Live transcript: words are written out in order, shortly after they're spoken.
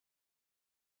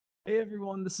Hey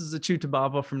everyone, this is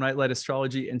acyuta-bhava from Nightlight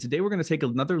Astrology, and today we're going to take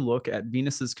another look at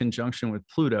Venus's conjunction with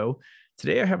Pluto.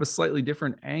 Today I have a slightly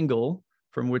different angle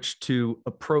from which to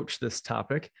approach this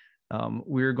topic.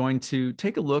 We're going to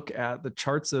take a look at the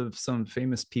charts of some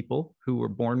famous people who were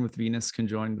born with Venus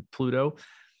conjoined with Pluto,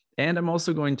 and I'm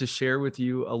also going to share with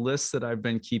you a list that I've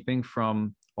been keeping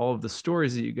from all of the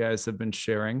stories that you guys have been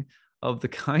sharing of the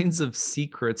kinds of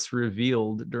secrets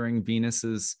revealed during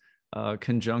Venus's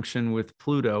conjunction with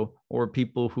Pluto, or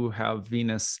people who have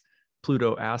Venus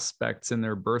Pluto aspects in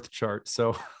their birth chart.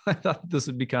 So I thought this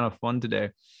would be kind of fun today.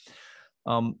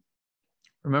 Um,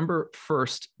 Remember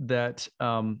first that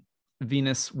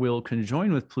Venus will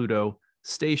conjoin with Pluto,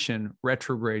 station,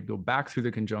 retrograde, go back through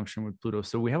the conjunction with Pluto.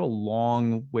 So we have a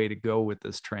long way to go with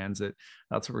this transit.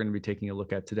 That's what we're going to be taking a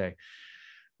look at today.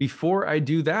 Before I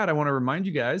do that, I want to remind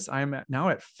you guys, I'm now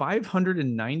at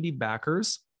 590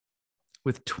 backers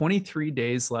with 23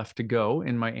 days left to go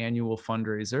in my annual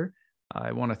fundraiser.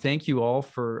 I want to thank you all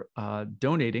for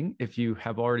donating. If you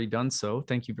have already done so,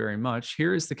 thank you very much.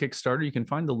 Here is the Kickstarter. You can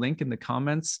find the link in the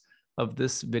comments of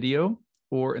this video,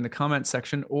 or in the comment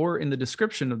section, or in the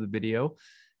description of the video.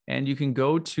 And you can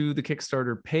go to the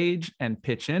Kickstarter page and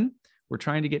pitch in. We're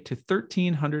trying to get to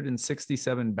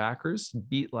 1,367 backers,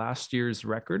 beat last year's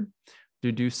record,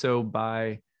 to do so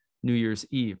by New Year's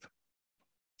Eve.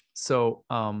 So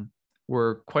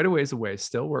we're quite a ways away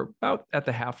still. We're about at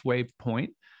the halfway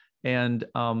point, and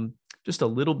just a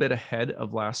little bit ahead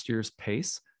of last year's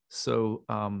pace. So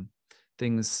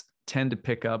things tend to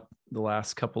pick up the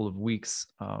last couple of weeks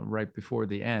right before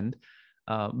the end.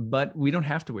 But we don't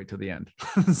have to wait till the end.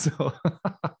 So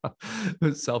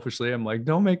selfishly, I'm like,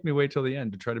 don't make me wait till the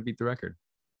end to try to beat the record.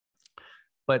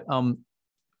 But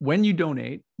when you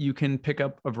donate, you can pick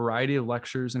up a variety of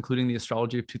lectures, including the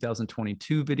Astrology of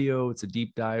 2022 video. It's a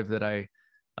deep dive that I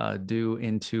do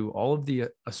into all of the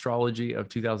astrology of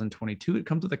 2022. It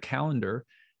comes with a calendar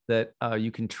that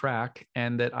you can track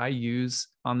and that I use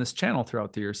on this channel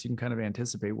throughout the year. So you can kind of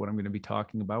anticipate what I'm going to be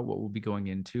talking about, what we'll be going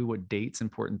into, what dates,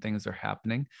 important things are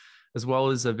happening, as well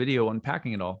as a video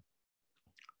unpacking it all.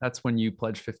 That's when you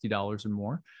pledge $50 or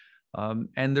more.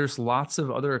 And there's lots of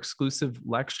other exclusive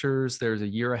lectures. There's a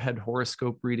year ahead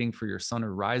horoscope reading for your sun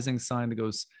or rising sign that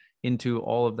goes into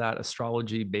all of that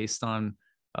astrology based on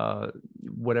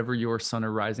whatever your sun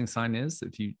or rising sign is,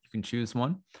 if you can choose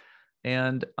one.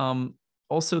 And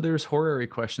also there's horary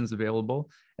questions available.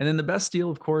 And then the best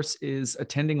deal, of course, is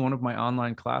attending one of my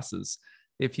online classes.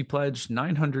 If you pledge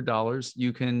 $900,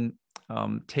 you can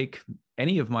take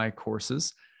any of my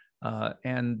courses.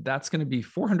 And that's going to be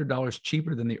 $400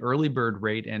 cheaper than the early bird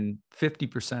rate and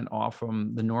 50% off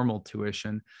from the normal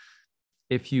tuition.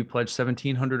 If you pledge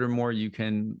 $1,700 or more, you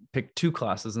can pick two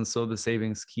classes. And so the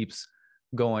savings keeps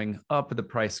going up, the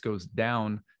price goes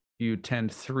down. You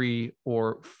attend 3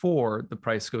 or 4, the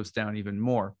price goes down even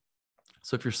more.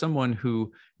 So if you're someone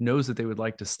who knows that they would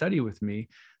like to study with me,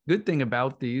 good thing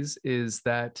about these is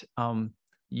that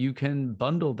you can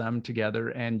bundle them together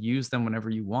and use them whenever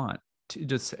you want.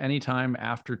 Just anytime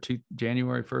after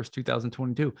January 1st,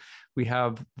 2022. We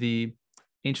have the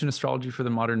Ancient Astrology for the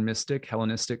Modern Mystic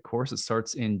Hellenistic course. It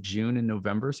starts in June and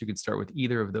November, so you can start with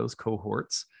either of those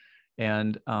cohorts.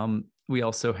 And we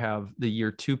also have the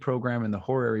Year 2 program and the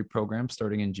Horary program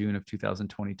starting in June of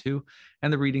 2022,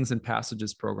 and the Readings and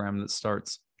Passages program that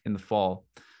starts in the fall.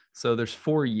 So there's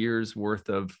 4 years worth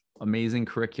of amazing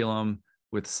curriculum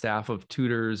with staff of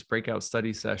tutors, breakout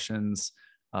study sessions,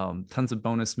 tons of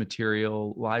bonus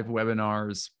material, live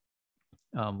webinars,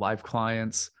 live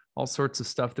clients, all sorts of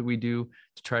stuff that we do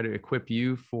to try to equip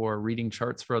you for reading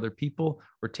charts for other people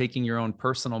or taking your own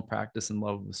personal practice and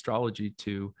love of astrology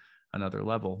to another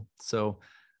level. So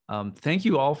thank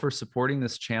you all for supporting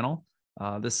this channel.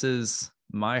 This is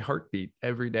my heartbeat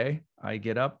every day. I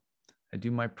get up, I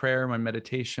do my prayer, my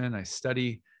meditation, I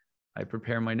study, I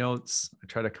prepare my notes, I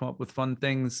try to come up with fun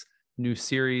things, new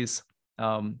series,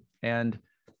 and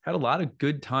had a lot of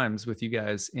good times with you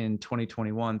guys in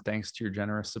 2021, thanks to your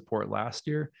generous support last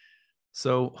year.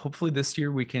 So hopefully this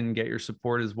year we can get your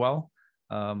support as well.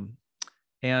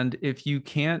 And if you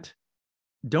can't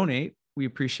donate, we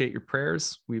appreciate your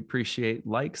prayers. We appreciate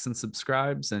likes and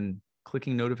subscribes and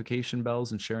clicking notification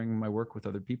bells and sharing my work with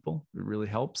other people. It really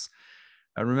helps.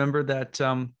 Remember that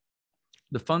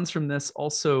the funds from this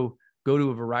also go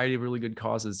to a variety of really good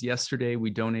causes. Yesterday,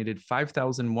 we donated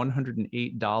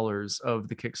 $5,108 of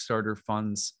the Kickstarter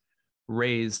funds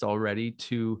raised already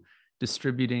to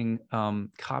distributing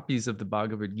copies of the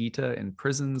Bhagavad Gita in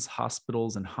prisons,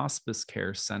 hospitals, and hospice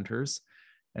care centers.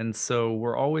 And so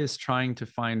we're always trying to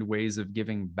find ways of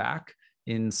giving back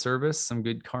in service, some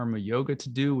good karma yoga to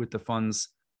do with the funds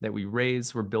that we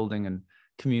raise. We're building a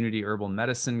community herbal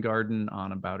medicine garden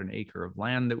on about an acre of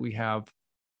land that we have.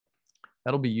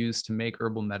 That'll be used to make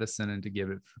herbal medicine and to give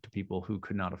it to people who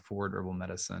could not afford herbal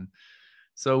medicine.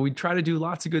 So we try to do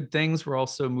lots of good things. We're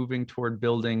also moving toward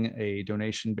building a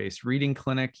donation-based reading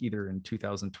clinic, either in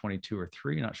 2022 or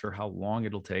 3. Not sure how long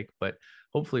it'll take, but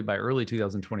hopefully by early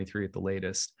 2023 at the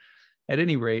latest. At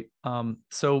any rate,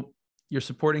 so you're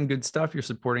supporting good stuff. You're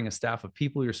supporting a staff of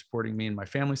people. You're supporting me and my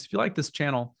family. So if you like this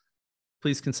channel,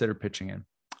 please consider pitching in.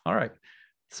 All right.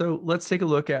 So let's take a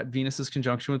look at Venus's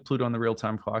conjunction with Pluto on the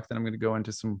real-time clock. Then I'm going to go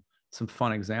into some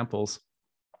fun examples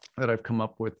that I've come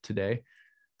up with today.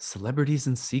 Celebrities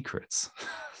and secrets.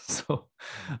 So,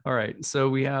 all right. So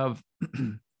we have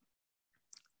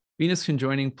Venus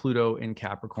conjoining Pluto in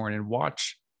Capricorn, and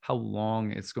watch how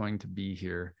long it's going to be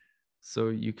here. So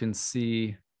you can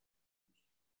see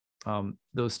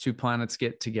those two planets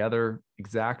get together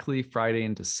exactly Friday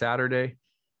into Saturday,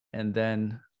 and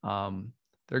then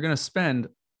they're going to spend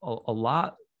a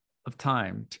lot of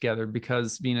time together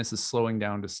because Venus is slowing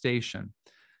down to station.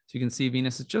 So you can see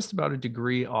Venus is just about a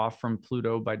degree off from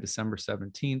Pluto by December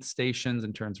 17th, stations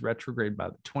and turns retrograde by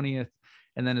the 20th,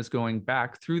 and then is going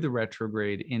back through the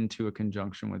retrograde into a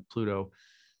conjunction with Pluto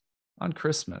on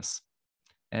Christmas.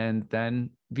 And then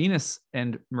Venus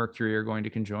and Mercury are going to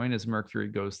conjoin as Mercury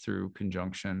goes through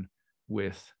conjunction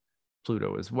with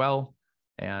Pluto as well.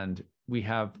 And we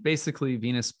have basically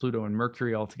Venus, Pluto, and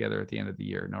Mercury all together at the end of the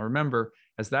year. Now, remember,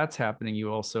 as that's happening, you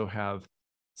also have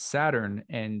Saturn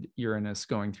and Uranus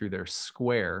going through their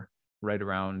square right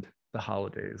around the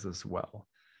holidays as well.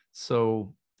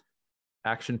 So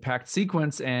action-packed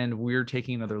sequence, and we're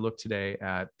taking another look today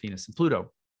at Venus and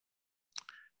Pluto.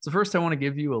 So first, I want to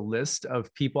give you a list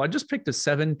of people. I just picked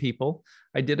 7 people.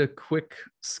 I did a quick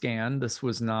scan. This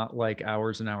was not like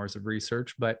hours and hours of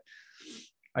research, but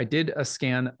I did a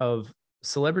scan of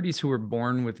celebrities who were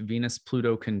born with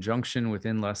Venus-Pluto conjunction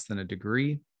within less than a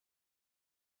degree.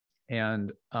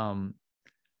 And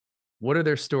what are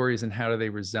their stories and how do they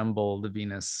resemble the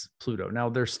Venus-Pluto? Now,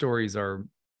 their stories are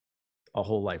a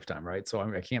whole lifetime, right? So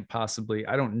I can't possibly,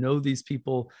 I don't know these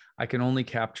people. I can only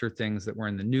capture things that were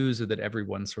in the news or that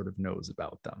everyone sort of knows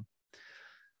about them.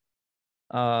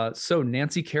 So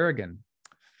Nancy Kerrigan,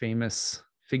 famous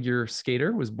figure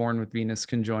skater, was born with Venus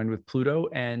conjoined with Pluto.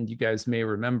 And you guys may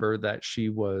remember that she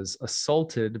was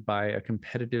assaulted by a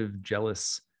competitive,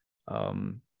 jealous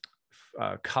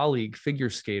colleague figure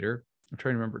skater. I'm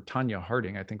trying to remember, Tanya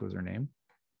Harding, I think was her name.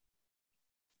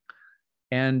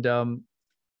 And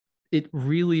it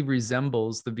really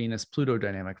resembles the Venus-Pluto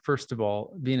dynamic. First of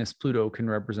all, Venus-Pluto can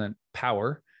represent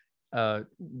power,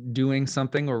 doing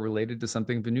something or related to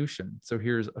something Venusian. So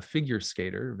here's a figure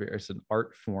skater. It's an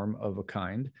art form of a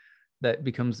kind that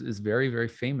is very, very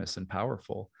famous and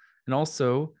powerful, and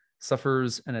also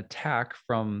suffers an attack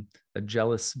from a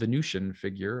jealous Venusian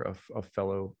figure, a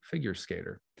fellow figure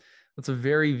skater. That's a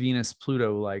very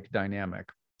Venus-Pluto-like dynamic.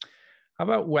 How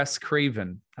about Wes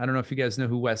Craven? I don't know if you guys know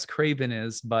who Wes Craven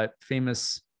is, but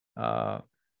famous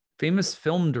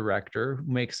film director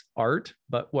who makes art,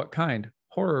 but what kind?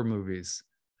 Horror movies.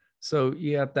 So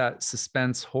you have that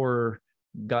suspense, horror,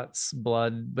 guts,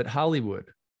 blood, but Hollywood.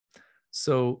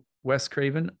 So Wes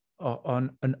Craven,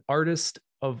 an artist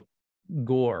of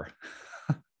gore.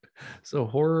 So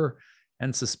horror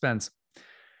and suspense.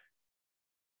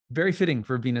 Very fitting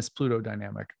for Venus-Pluto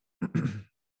dynamic.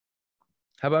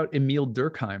 How about Emil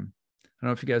Durkheim? I don't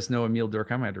know if you guys know Emil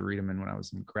Durkheim. I had to read him in when I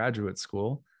was in graduate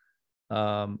school.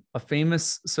 A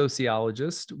famous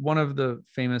sociologist, one of the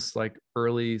famous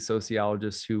early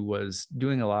sociologists who was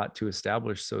doing a lot to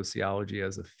establish sociology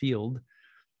as a field,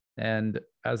 and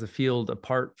as a field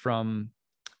apart from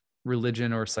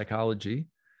religion or psychology.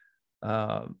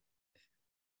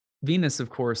 Venus, of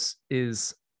course,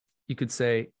 is, you could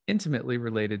say, intimately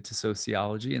related to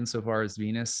sociology insofar as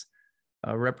Venus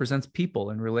represents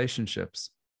people and relationships.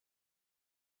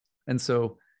 And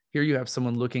so here you have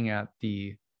someone looking at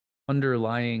the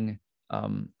underlying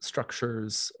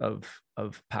structures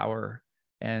of power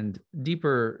and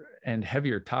deeper and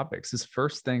heavier topics. His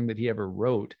first thing that he ever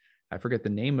wrote, I forget the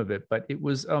name of it, but it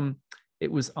was a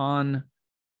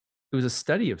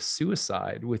study of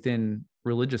suicide within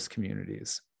religious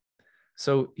communities.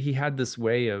 So he had this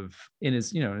way of, in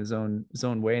his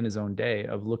own way, in his own day,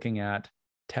 of looking at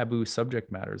taboo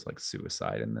subject matters like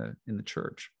suicide in the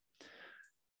church.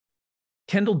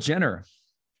 Kendall Jenner.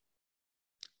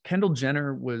 Kendall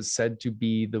Jenner was said to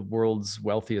be the world's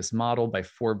wealthiest model by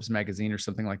Forbes magazine or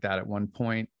something like that at one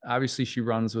point. Obviously, she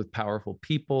runs with powerful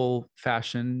people,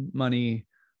 fashion, money,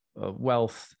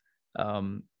 wealth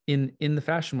in the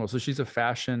fashion world. So she's a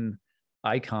fashion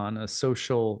icon, a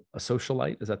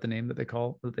socialite. Is that the name that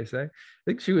they say? I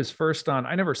think she was first on.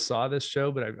 I never saw this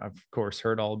show, but I've of course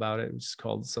heard all about it. It was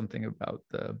called something about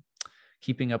the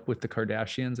Keeping Up with the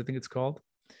Kardashians, I think it's called.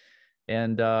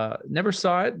 And never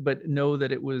saw it, but know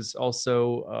that it was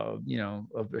also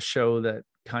a show that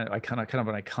kind of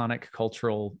an iconic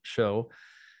cultural show,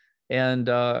 and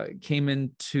came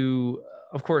into,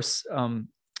 of course,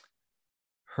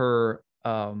 her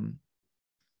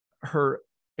her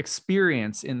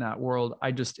experience in that world,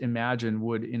 I just imagine,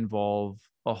 would involve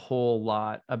a whole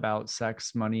lot about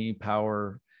sex, money,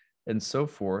 power, and so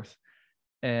forth.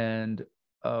 And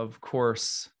of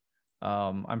course,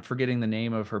 I'm forgetting the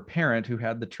name of her parent who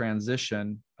had the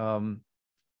transition.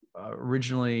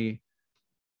 Originally,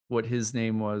 what his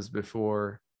name was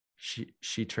before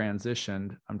she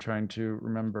transitioned. I'm trying to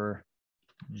remember.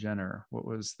 Jenner. What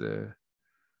was the?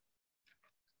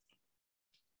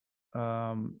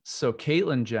 So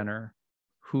Caitlyn Jenner,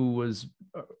 who was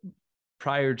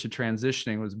prior to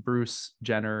transitioning, was Bruce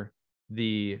Jenner,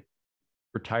 the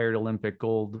retired Olympic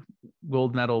gold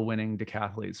medal winning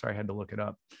decathlete. Sorry, I had to look it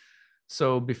up.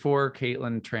 So before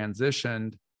Caitlyn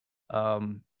transitioned,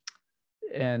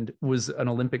 and was an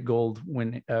Olympic gold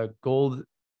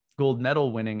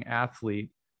medal winning athlete,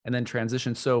 and then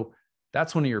transitioned. So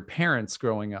that's one of your parents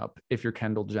growing up. If you're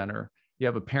Kendall Jenner, you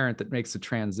have a parent that makes a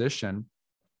transition,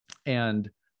 and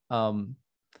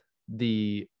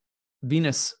the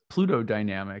Venus-Pluto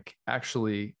dynamic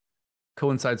actually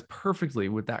coincides perfectly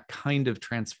with that kind of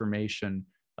transformation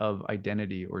of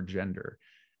identity or gender.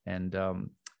 And I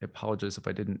apologize if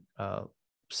I didn't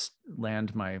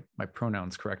land my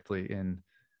pronouns correctly in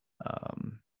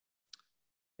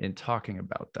talking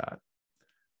about that.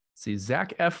 See,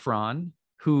 Zac Efron,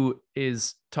 who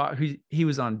is he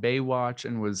was on Baywatch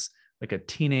and was like a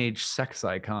teenage sex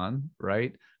icon,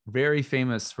 right? Very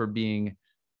famous for being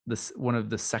one of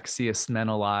the sexiest men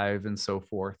alive and so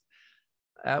forth.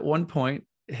 At one point,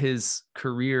 his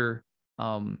career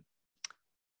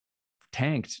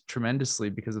tanked tremendously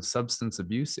because of substance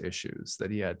abuse issues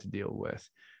that he had to deal with.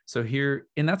 So here,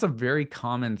 and that's a very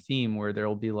common theme where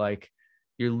there'll be like,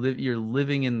 you're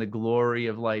living in the glory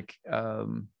of like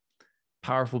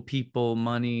powerful people,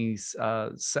 money,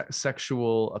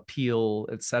 sexual appeal,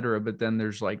 etc. But then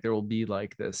there's like, there will be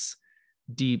like this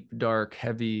deep, dark,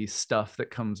 heavy stuff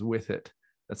that comes with it.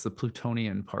 That's the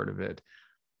Plutonian part of it.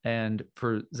 And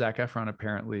for Zac Efron,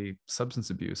 apparently substance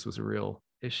abuse was a real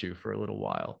issue for a little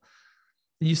while.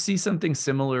 You see something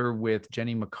similar with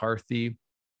Jenny McCarthy.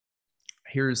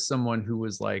 Here's someone who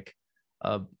was like,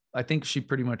 I think she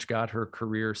pretty much got her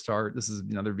career start. This is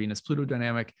another Venus-Pluto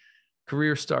dynamic.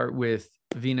 Career start with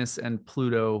Venus and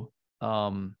Pluto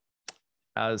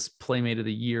as Playmate of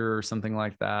the Year or something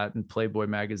like that in Playboy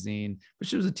magazine. But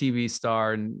she was a TV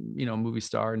star and, movie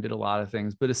star, and did a lot of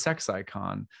things, but a sex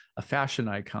icon, a fashion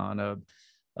icon,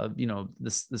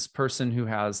 this person who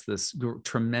has this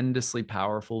tremendously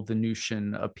powerful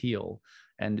Venusian appeal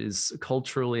and is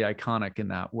culturally iconic in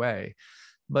that way,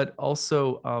 but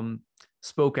also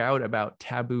spoke out about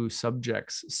taboo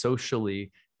subjects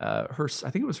socially. I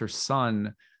think it was her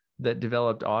son that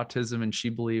developed autism, and she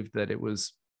believed that it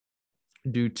was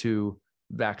due to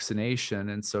vaccination.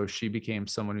 And so she became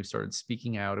someone who started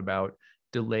speaking out about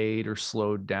delayed or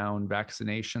slowed down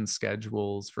vaccination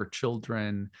schedules for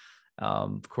children.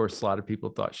 Of course, a lot of people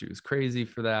thought she was crazy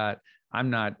for that.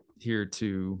 I'm not here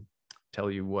to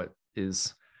tell you what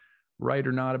is right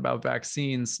or not about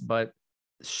vaccines, but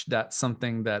that's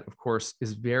something that, of course,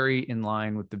 is very in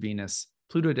line with the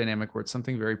Venus-Pluto dynamic, where it's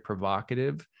something very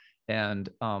provocative and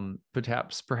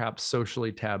perhaps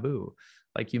socially taboo.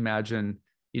 Like, you imagine,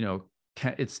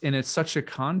 it's such a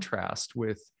contrast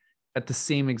with, at the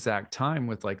same exact time,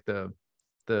 with like the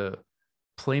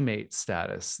Playmate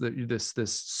status, this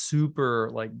super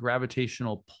like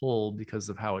gravitational pull because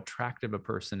of how attractive a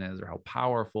person is, or how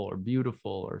powerful or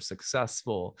beautiful or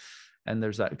successful, and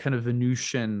there's that kind of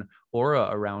Venusian aura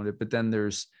around it. But then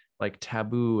there's like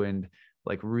taboo and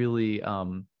like really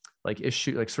like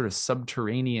sort of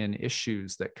subterranean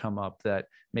issues that come up that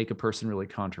make a person really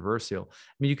controversial. I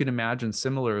mean, you can imagine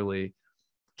similarly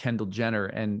Kendall Jenner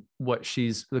and what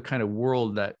the kind of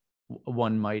world that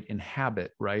one might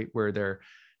inhabit, right? Where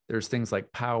there's things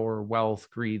like power, wealth,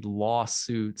 greed,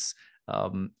 lawsuits,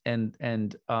 and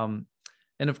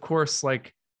of course,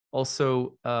 like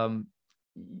also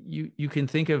you can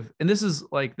think of, and this is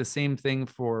like the same thing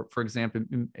for example,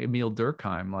 Emil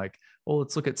Durkheim, like, oh,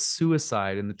 let's look at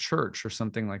suicide in the church or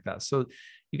something like that. So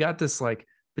you got this like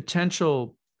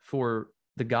potential for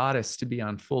the goddess to be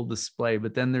on full display,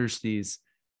 but then there's these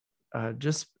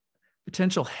just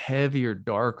potential heavier,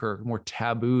 darker, more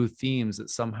taboo themes that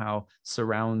somehow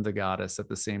surround the goddess at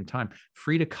the same time.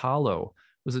 Frida Kahlo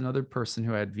was another person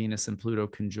who had Venus and Pluto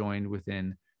conjoined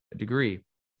within a degree.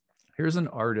 Here's an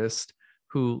artist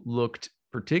who looked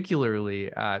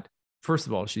particularly at, first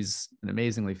of all, she's an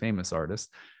amazingly famous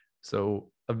artist, so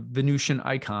a Venusian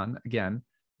icon again,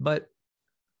 but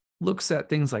looks at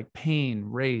things like pain,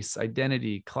 race,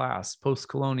 identity, class,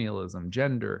 post-colonialism,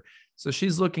 gender. So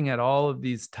she's looking at all of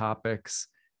these topics,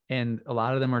 and a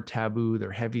lot of them are taboo.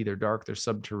 They're heavy, they're dark, they're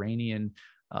subterranean.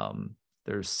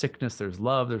 There's sickness, there's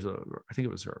love. I think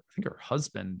her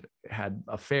husband had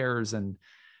affairs, and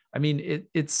I mean,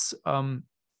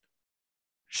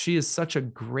 she is such a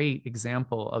great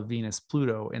example of Venus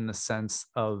Pluto in the sense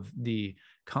of the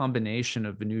combination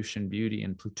of Venusian beauty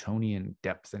and Plutonian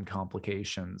depth and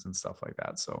complications and stuff like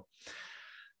that. So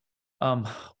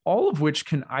all of which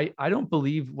I don't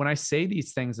believe when I say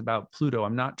these things about Pluto,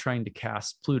 I'm not trying to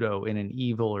cast Pluto in an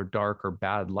evil or dark or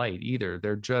bad light either.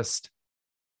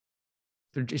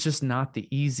 It's just not the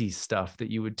easy stuff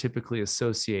that you would typically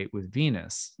associate with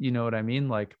Venus. You know what I mean?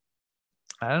 Like,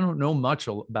 I don't know much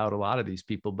about a lot of these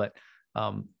people, but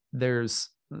there's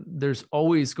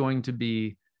always going to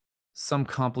be some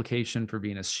complication for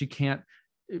Venus.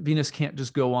 Venus can't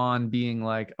just go on being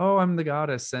like, oh, I'm the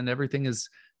goddess and everything is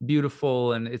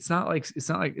beautiful. And it's more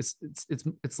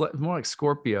like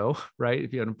Scorpio, right?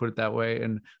 If you had to put it that way,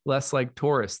 and less like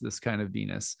Taurus, this kind of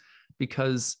Venus,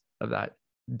 because of that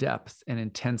depth and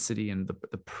intensity and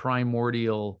the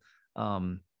primordial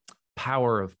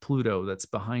power of Pluto that's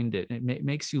behind it. It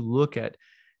makes you look at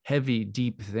heavy,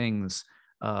 deep things,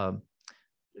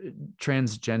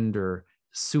 transgender,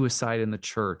 suicide in the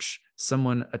church,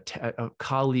 a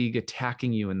colleague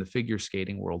attacking you in the figure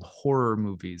skating world, horror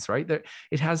movies, right? There,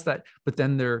 it has that, but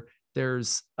then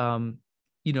there's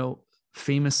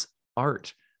famous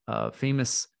art,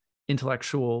 famous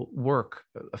intellectual work,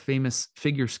 a famous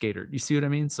figure skater. You see what I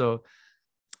mean? So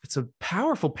it's a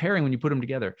powerful pairing when you put them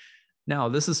together. Now,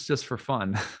 this is just for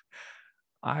fun.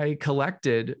 I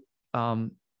collected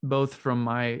both from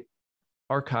my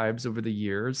archives over the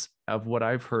years of what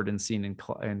I've heard and seen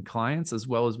in clients, as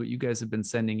well as what you guys have been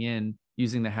sending in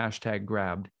using the hashtag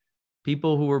grabbed.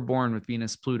 People who were born with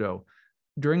Venus Pluto.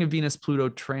 During a Venus Pluto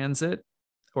transit,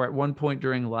 or at one point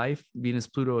during life, Venus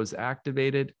Pluto is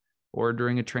activated, or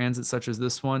during a transit such as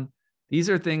this one. These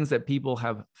are things that people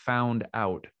have found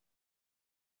out.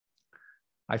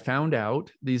 I found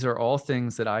out these are all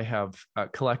things that I have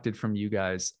collected from you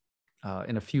guys,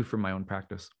 and a few from my own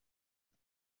practice.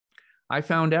 I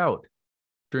found out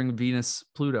during Venus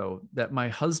Pluto that my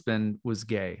husband was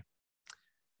gay.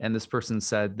 And this person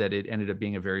said that it ended up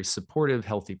being a very supportive,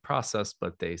 healthy process,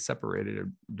 but they separated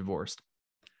or divorced.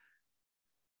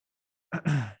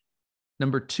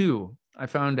 Number two, I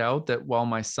found out that while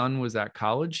my son was at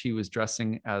college, he was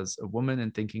dressing as a woman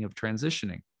and thinking of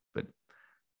transitioning, but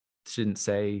she didn't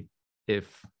say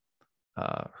if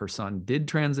her son did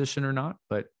transition or not,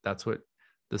 but that's what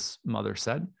this mother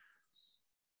said.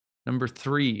 Number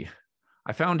three,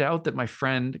 I found out that my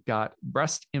friend got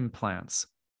breast implants.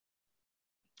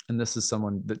 And this is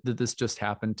someone that this just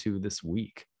happened to this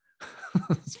week.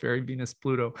 It's very Venus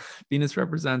Pluto. Venus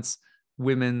represents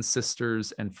women,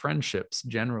 sisters, and friendships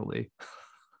generally.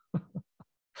 I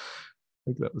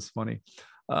think that was funny.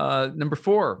 Number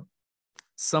four,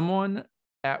 someone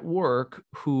at work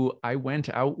who I went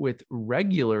out with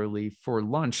regularly for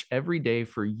lunch every day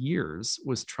for years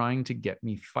was trying to get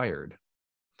me fired.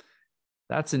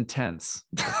 That's intense.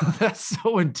 That's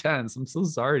so intense. I'm so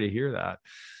sorry to hear that.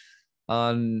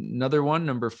 Another one,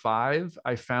 number five,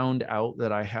 I found out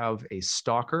that I have a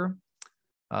stalker.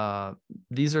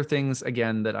 These are things,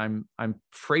 again, that I'm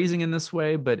phrasing in this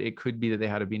way, but it could be that they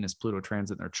had a Venus-Pluto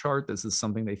transit in their chart. This is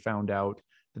something they found out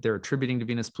that they're attributing to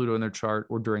Venus-Pluto in their chart,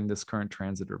 or during this current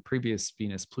transit or previous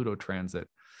Venus-Pluto transit.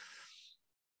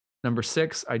 Number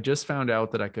six, I just found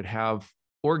out that I could have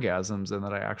orgasms and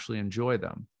that I actually enjoy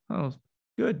them. Oh,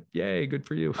 good. Yay. Good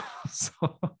for you. So,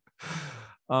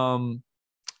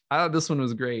 I thought this one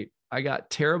was great. I got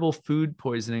terrible food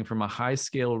poisoning from a high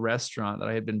scale restaurant that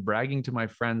I had been bragging to my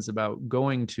friends about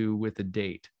going to with a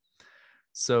date.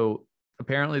 So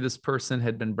apparently this person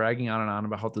had been bragging on and on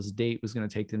about how this date was going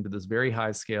to take them to this very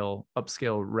high scale,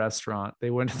 upscale restaurant. They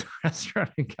went to the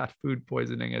restaurant and got food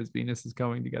poisoning as Venus is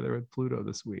coming together with Pluto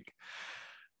this week.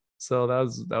 So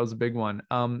that was a big one.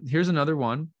 Here's another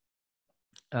one.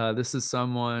 This is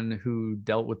someone who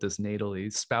dealt with this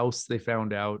natally. Spouse, they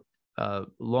found out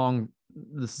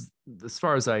this, as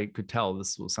far as I could tell,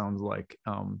 this sounds like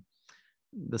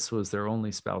this was their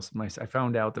only spouse. I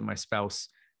found out that my spouse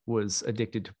was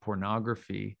addicted to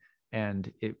pornography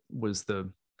and it was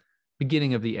the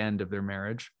beginning of the end of their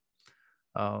marriage.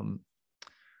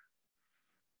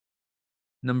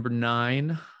 Number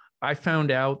 9, I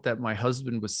found out that my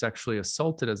husband was sexually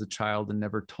assaulted as a child and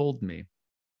never told me.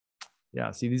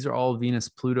 Yeah, see, these are all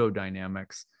Venus-Pluto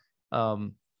dynamics.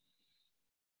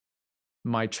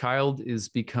 My child is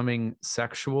becoming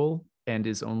sexual and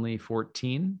is only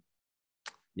 14.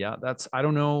 Yeah, that's, I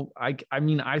don't know. I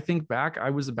mean, I think back, I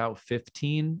was about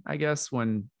 15, I guess,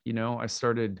 when, I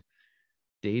started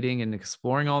dating and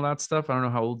exploring all that stuff. I don't know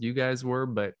how old you guys were,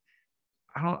 but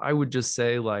I would just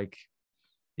say, like,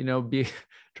 be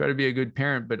try to be a good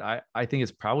parent, but I think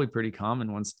it's probably pretty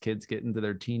common once kids get into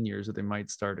their teen years that they might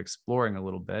start exploring a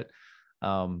little bit.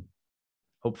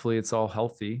 Hopefully it's all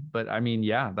healthy, but I mean,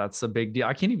 yeah, that's a big deal.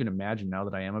 I can't even imagine now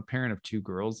that I am a parent of 2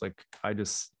 girls. Like,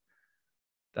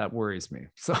 that worries me.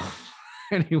 So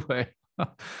anyway,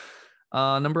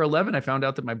 number 11, I found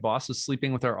out that my boss was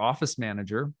sleeping with our office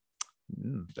manager.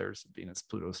 There's a Venus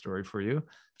Pluto story for you.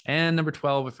 And number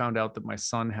 12, I found out that my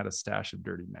son had a stash of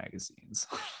dirty magazines.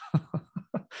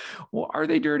 Well, are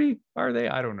they dirty? Are they?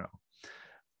 I don't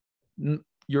know.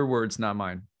 Your words, not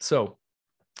mine. So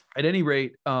at any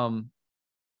rate, but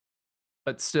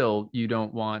still, you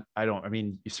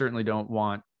certainly don't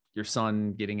want your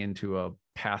son getting into a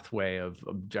pathway of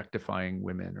objectifying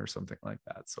women or something like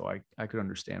that. So I could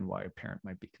understand why a parent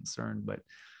might be concerned, but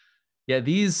yeah,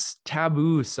 these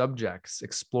taboo subjects,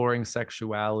 exploring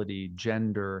sexuality,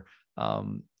 gender,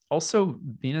 also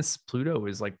Venus Pluto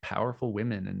is like powerful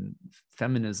women and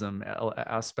feminism,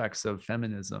 aspects of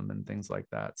feminism and things like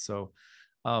that. So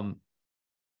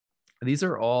these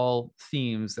are all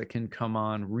themes that can come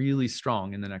on really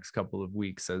strong in the next couple of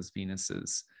weeks as Venus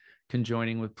is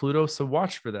conjoining with Pluto. So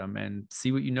watch for them and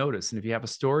see what you notice. And if you have a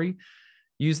story,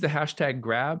 use the hashtag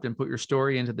grabbed and put your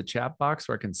story into the chat box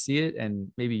so I can see it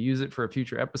and maybe use it for a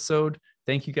future episode.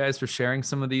 Thank you guys for sharing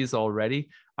some of these already.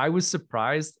 I was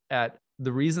surprised at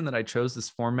the reason that I chose this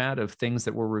format of things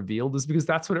that were revealed is because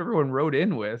that's what everyone wrote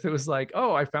in with. It was like,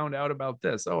 oh, I found out about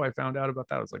this. Oh, I found out about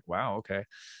that. I was like, wow, okay.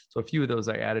 So a few of those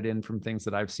I added in from things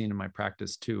that I've seen in my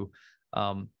practice too.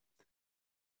 But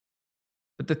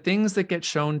the things that get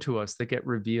shown to us, that get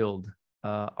revealed,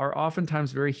 are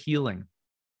oftentimes very healing.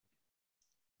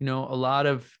 A lot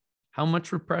of how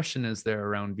much repression is there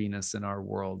around Venus in our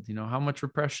world? How much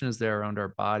repression is there around our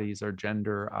bodies, our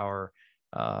gender, our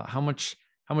how much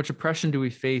oppression do we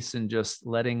face in just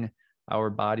letting our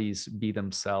bodies be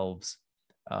themselves?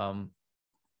 I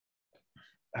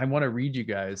want to read you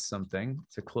guys something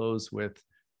to close with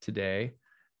today,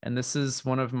 and this is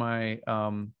one of my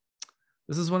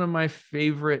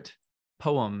favorite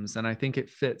poems, and I think it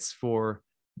fits for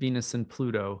Venus and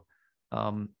Pluto.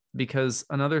 Because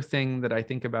another thing that I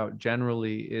think about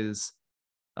generally is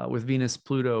with Venus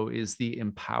Pluto is the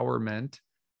empowerment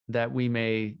that we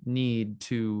may need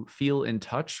to feel in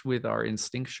touch with our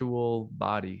instinctual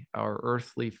body, our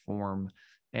earthly form,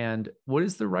 and what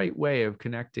is the right way of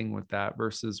connecting with that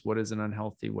versus what is an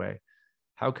unhealthy way.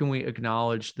 How can we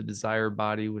acknowledge the desire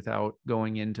body without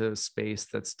going into a space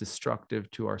that's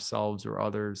destructive to ourselves or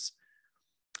others?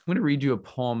 I'm going to read you a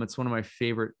poem. It's one of my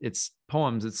favorite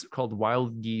poems. It's called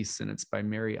Wild Geese, and it's by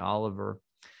Mary Oliver,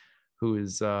 who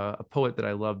is a poet that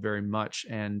I love very much.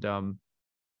 And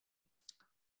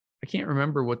I can't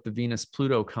remember what the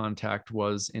Venus-Pluto contact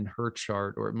was in her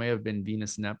chart, or it may have been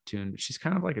Venus-Neptune, but she's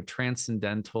kind of like a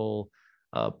transcendental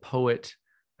poet.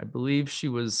 I believe she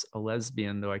was a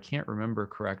lesbian, though I can't remember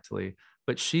correctly.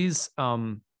 But she's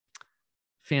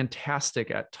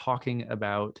fantastic at talking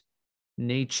about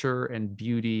nature and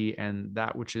beauty and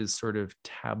that which is sort of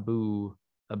taboo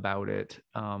about it.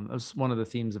 That's one of the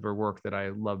themes of her work that I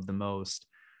love the most.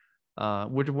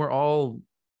 We're all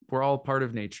part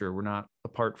of nature. We're not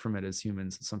apart from it as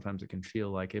humans. Sometimes it can feel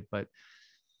like it, but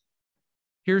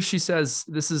here she says,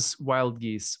 this is Wild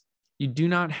Geese. You do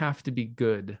not have to be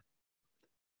good.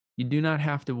 You do not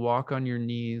have to walk on your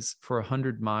knees for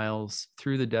 100 miles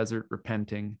through the desert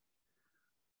repenting.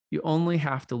 You only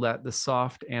have to let the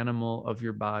soft animal of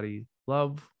your body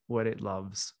love what it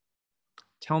loves.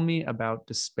 Tell me about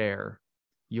despair,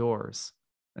 yours,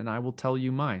 and I will tell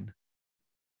you mine.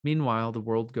 Meanwhile, the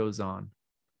world goes on.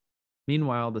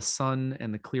 Meanwhile, the sun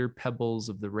and the clear pebbles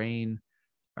of the rain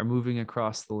are moving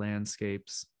across the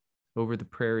landscapes, over the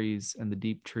prairies and the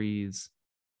deep trees,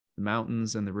 the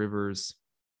mountains and the rivers.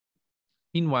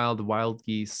 Meanwhile, the wild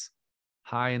geese,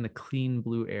 high in the clean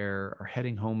blue air, are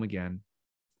heading home again.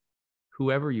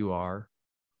 Whoever you are,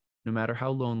 no matter how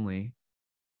lonely,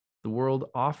 the world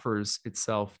offers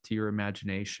itself to your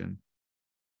imagination,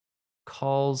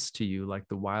 calls to you like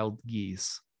the wild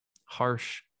geese,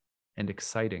 harsh and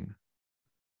exciting.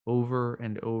 over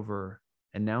and over,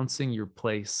 announcing your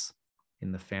place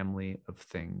in the family of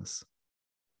things.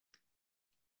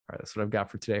 All right, that's what I've got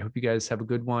for today. I hope you guys have a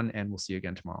good one, and we'll see you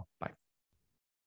again tomorrow. Bye.